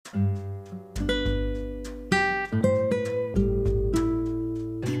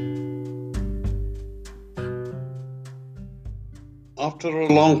After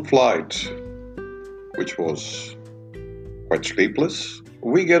a long flight, which was quite sleepless,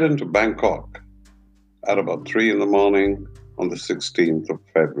 we get into Bangkok at about 3 in the morning on the 16th of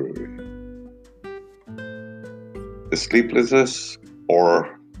February. The sleeplessness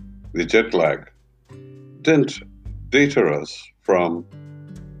or the jet lag didn't deter us from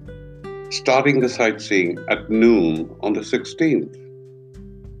starting the sightseeing at noon on the 16th.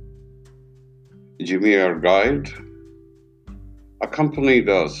 Jimmy, our guide, accompanied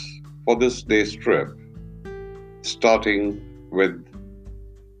us for this day's trip, starting with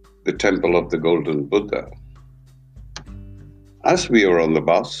the Temple of the Golden Buddha. As we were on the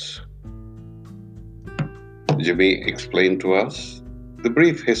bus, Jimmy explained to us the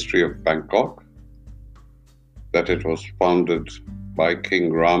brief history of Bangkok, that it was founded by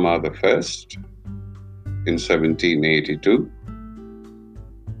King Rama I in 1782,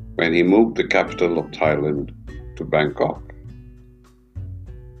 when he moved the capital of Thailand to Bangkok.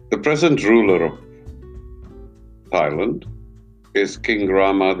 The present ruler of Thailand is King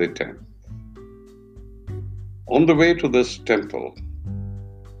Rama X. On the way to this temple,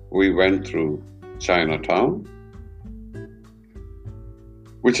 we went through Chinatown,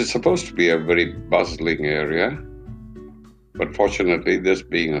 which is supposed to be a very bustling area, but fortunately, this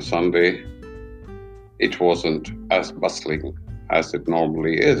being a Sunday, it wasn't as bustling as it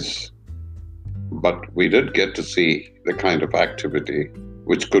normally is. But we did get to see the kind of activity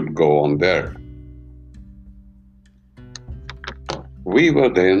which could go on there. We were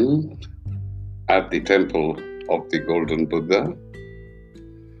then at the Temple of the Golden Buddha,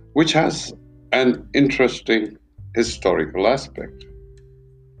 which has an interesting historical aspect.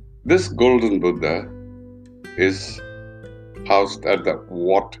 This Golden Buddha is housed at the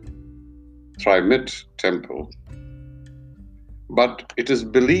Wat Trimit Temple, but it is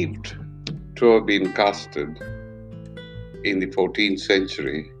believed to have been casted in the 14th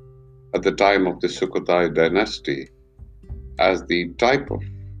century at the time of the Sukhothai dynasty as the type of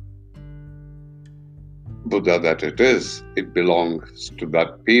Buddha that it is. It belongs to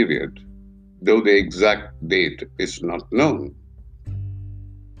that period, though the exact date is not known.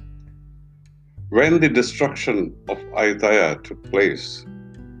 When the destruction of Ayutthaya took place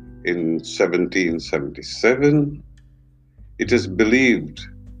in 1777, it is believed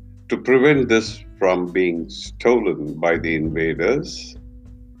to prevent this from being stolen by the invaders,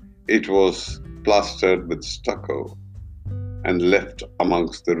 it was plastered with stucco and left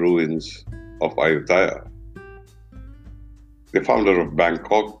amongst the ruins of Ayutthaya. The founder of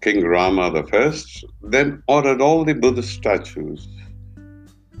Bangkok, King Rama I, then ordered all the Buddhist statues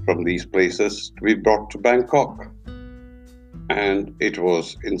from these places to be brought to Bangkok, and it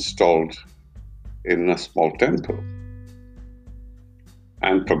was installed in a small temple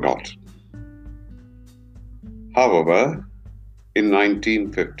and forgotten. However, in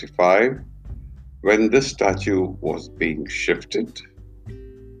 1955, when this statue was being shifted,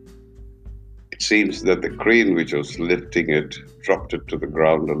 it seems that the crane which was lifting it dropped it to the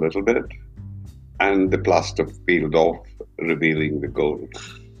ground a little bit, and the plaster peeled off, revealing the gold.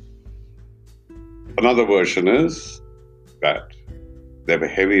 Another version is that there were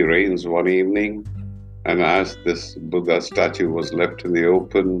heavy rains one evening, and as this Buddha statue was left in the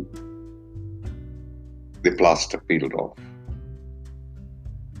open, the plaster peeled off.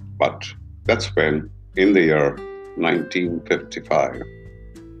 But that's when, in the year 1955,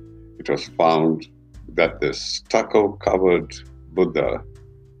 it was found that this stucco-covered Buddha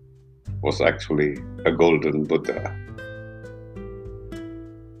was actually a golden Buddha.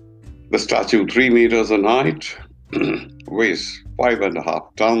 The statue, 3 meters in height, weighs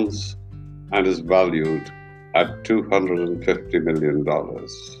 5.5 tons and is valued at $250 million.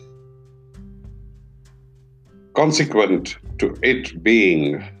 Consequent to it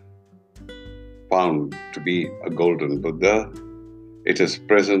being found to be a golden Buddha, it is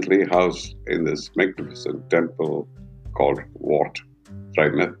presently housed in this magnificent temple called Wat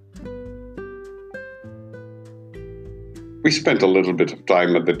Trimit. We spent a little bit of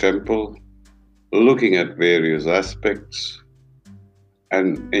time at the temple, looking at various aspects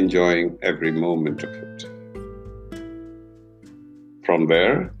and enjoying every moment of it. From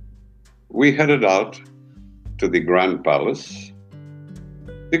there, we headed out to the Grand Palace.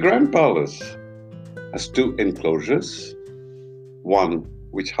 The Grand Palace has 2 enclosures, one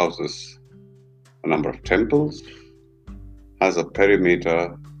which houses a number of temples, has a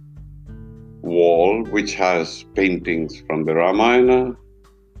perimeter wall which has paintings from the Ramayana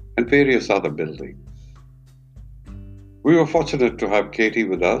and various other buildings. We were fortunate to have Katie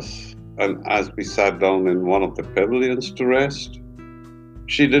with us, and as we sat down in one of the pavilions to rest,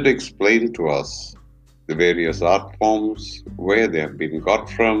 she did explain to us the various art forms, where they have been got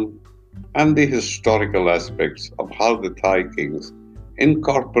from, and the historical aspects of how the Thai kings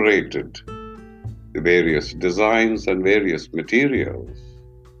incorporated the various designs and various materials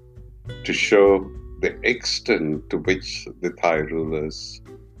to show the extent to which the Thai rulers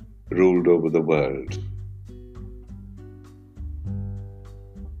ruled over the world.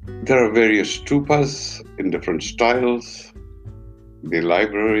 There are various stupas in different styles, the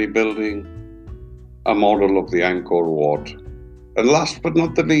library building, a model of the Angkor Wat, and last but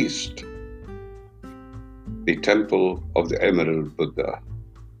not the least, the temple of the Emerald Buddha.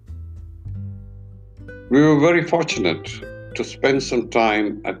 We were very fortunate to spend some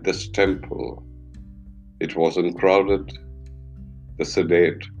time at this temple. It wasn't crowded, the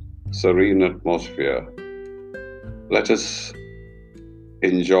sedate, serene atmosphere. Let us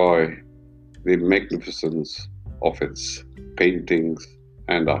enjoy the magnificence of its paintings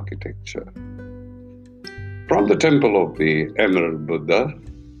and architecture. From the temple of the Emerald Buddha,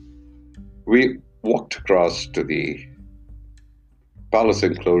 we walked across to the palace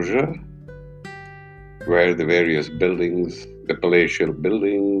enclosure where the various buildings, the palatial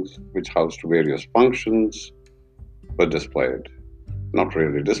buildings, which housed various functions, were displayed. Not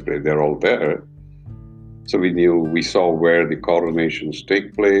really displayed, they're all there. So we saw where the coronations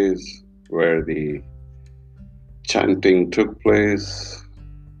take place, where the chanting took place,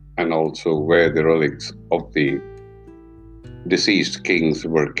 and also where the relics of the deceased kings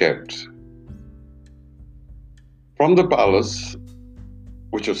were kept. From the palace,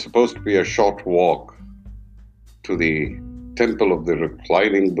 which was supposed to be a short walk to the temple of the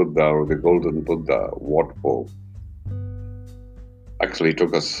reclining Buddha or the golden Buddha, Wat Po, actually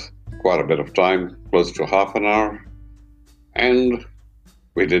took us quite a bit of time, close to half an hour, and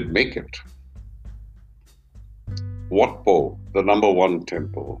we did make it. Wat Po, the number one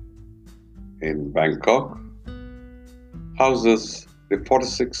temple in Bangkok, houses the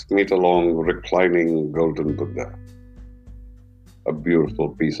 46-meter-long reclining golden Buddha. A beautiful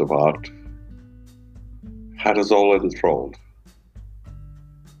piece of art, had us all enthralled.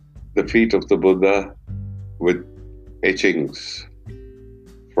 The feet of the Buddha with etchings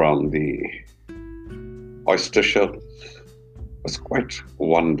from the oyster shells was quite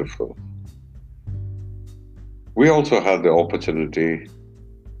wonderful. We also had the opportunity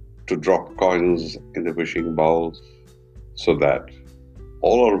to drop coins in the wishing bowls so that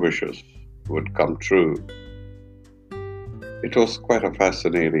all our wishes would come true. It was quite a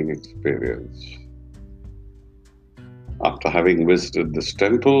fascinating experience. After having visited this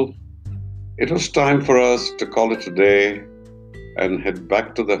temple, it was time for us to call it a day and head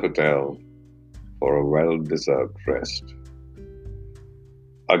back to the hotel for a well-deserved rest.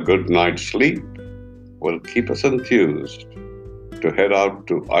 A good night's sleep will keep us enthused to head out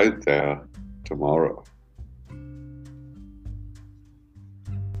to Ayutthaya tomorrow.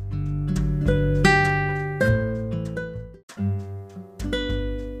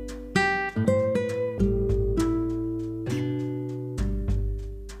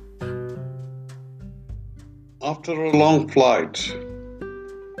 After a long flight,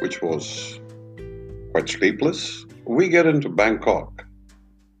 which was quite sleepless, we get into Bangkok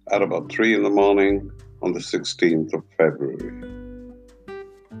at about 3 in the morning on the 16th of February.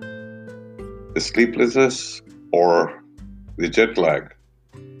 The sleeplessness or the jet lag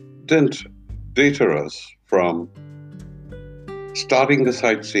didn't deter us from starting the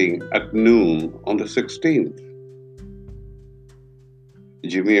sightseeing at noon on the 16th.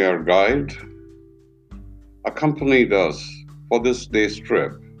 Jimmy, our guide, accompanied us for this day's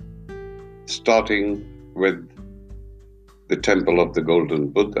trip, starting with the Temple of the Golden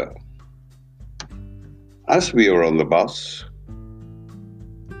Buddha. As we were on the bus,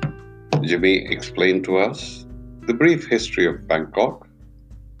 Jimmy explained to us the brief history of Bangkok,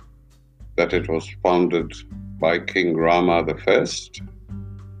 that it was founded by King Rama I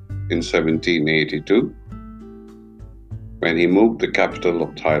in 1782, when he moved the capital of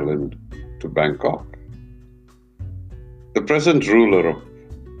Thailand to Bangkok. The present ruler of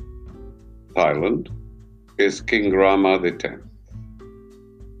Thailand is King Rama X.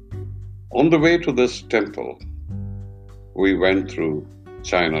 On the way to this temple, we went through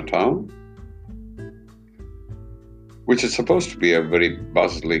Chinatown, which is supposed to be a very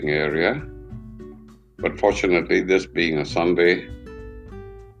bustling area, but fortunately, this being a Sunday,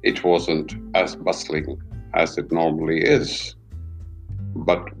 it wasn't as bustling as it normally is.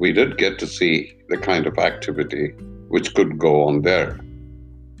 But we did get to see the kind of activity which could go on there.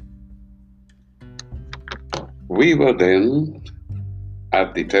 We were then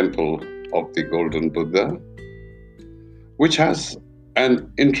at the Temple of the Golden Buddha, which has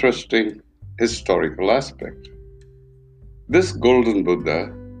an interesting historical aspect. This golden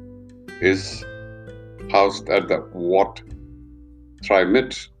Buddha is housed at the Wat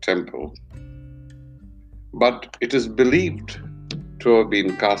Trimit temple, but it is believed to have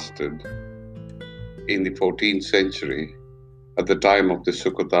been casted in the 14th century at the time of the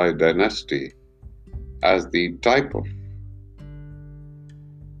Sukhothai dynasty as the type of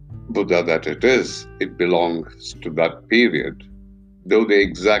Buddha that it is. It belongs to that period, though the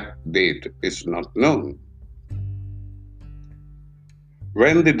exact date is not known.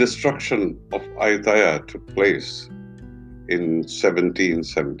 When the destruction of Ayutthaya took place in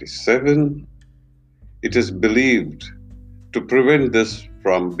 1777, it is believed to prevent this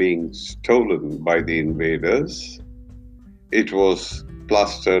from being stolen by the invaders, it was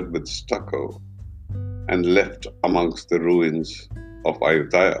plastered with stucco and left amongst the ruins of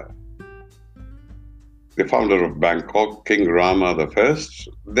Ayutthaya. The founder of Bangkok, King Rama I,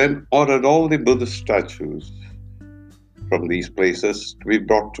 then ordered all the Buddhist statues from these places to be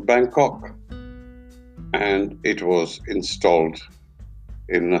brought to Bangkok, and it was installed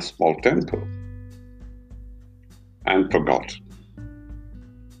in a small temple and forgotten.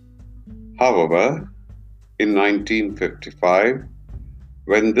 However, in 1955,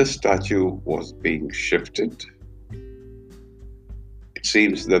 when this statue was being shifted, it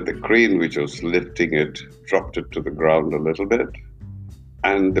seems that the crane which was lifting it dropped it to the ground a little bit,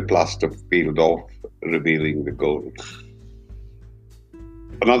 and the plaster peeled off, revealing the gold.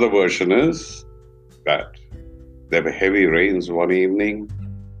 Another version is that there were heavy rains one evening,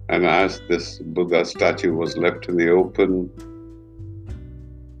 and as this Buddha statue was left in the open,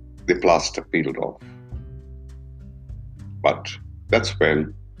 the plaster peeled off. But that's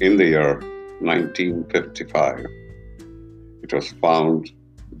when, in the year 1955, it was found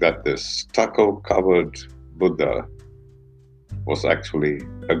that this stucco-covered Buddha was actually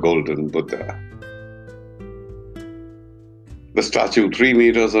a golden Buddha. The statue, 3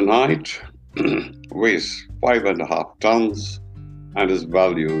 meters in height, weighs 5.5 tons and is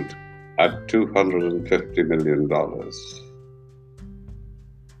valued at $250 million.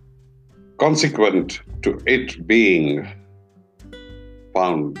 Consequent to it being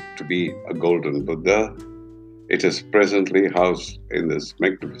found to be a golden Buddha, it is presently housed in this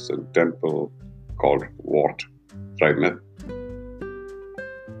magnificent temple called Wat Trimit.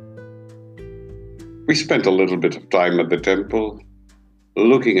 We spent a little bit of time at the temple,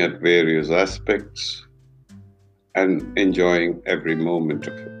 looking at various aspects and enjoying every moment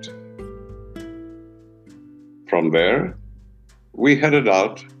of it. From there, we headed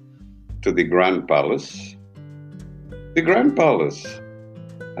out to the Grand Palace. The Grand Palace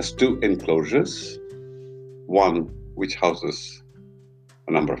has 2 enclosures, one which houses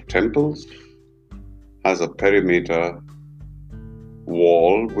a number of temples, has a perimeter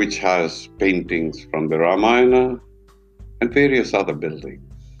wall which has paintings from the Ramayana and various other buildings.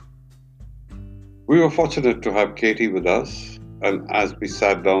 We were fortunate to have Katie with us, and as we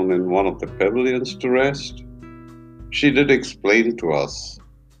sat down in one of the pavilions to rest, she did explain to us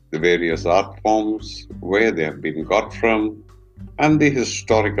the various art forms, where they have been got from, and the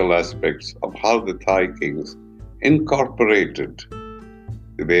historical aspects of how the Thai kings incorporated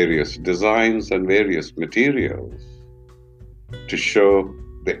the various designs and various materials to show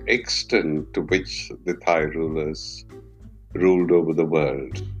the extent to which the Thai rulers ruled over the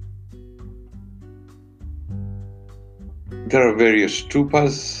world. There are various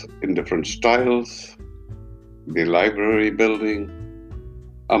stupas in different styles, the library building,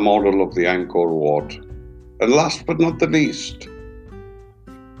 a model of the Angkor Wat, and last but not the least,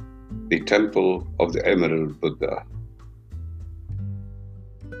 the temple of the Emerald Buddha.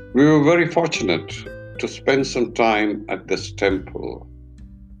 We were very fortunate to spend some time at this temple.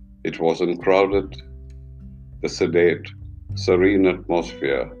 It wasn't crowded, the sedate, serene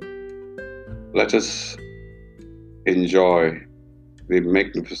atmosphere. Let us enjoy the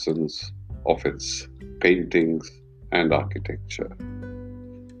magnificence of its paintings and architecture.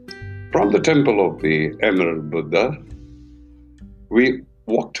 From the temple of the Emerald Buddha, we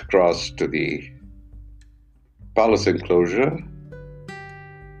walked across to the palace enclosure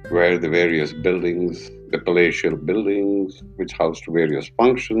where the various buildings, the palatial buildings, which housed various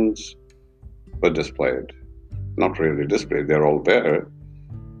functions, were displayed. Not really displayed, they're all there.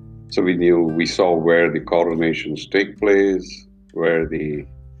 So we saw where the coronations take place, where the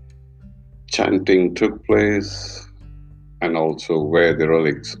chanting took place, and also where the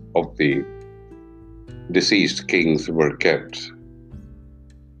relics of the deceased kings were kept.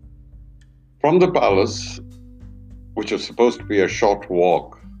 From the palace, which was supposed to be a short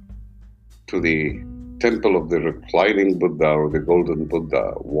walk to the temple of the reclining Buddha or the golden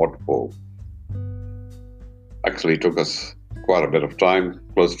Buddha, Wat Pho, Actually, it took us quite a bit of time,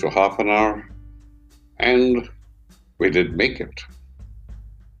 close to half an hour, and we did make it.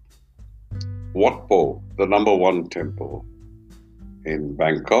 Wat Po, the number one temple in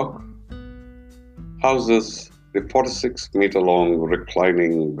Bangkok, houses the 46-meter long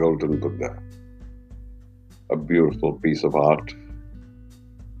reclining golden Buddha, a beautiful piece of art,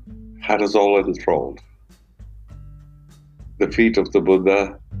 had us all enthralled. The feet of the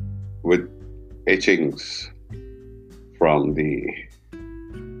Buddha with etchings from the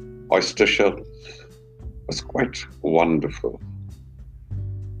oyster shells was quite wonderful.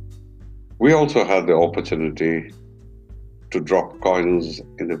 We also had the opportunity to drop coins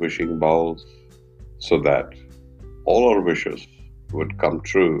in the wishing bowls so that all our wishes would come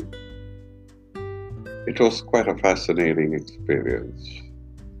true. It was quite a fascinating experience.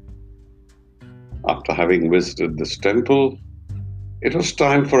 After having visited this temple, it was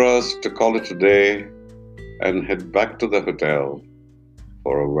time for us to call it a day and head back to the hotel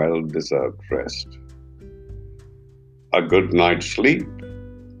for a well-deserved rest. A good night's sleep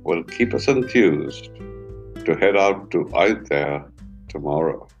will keep us enthused to head out to Ayutthaya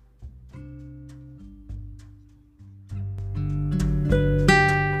tomorrow.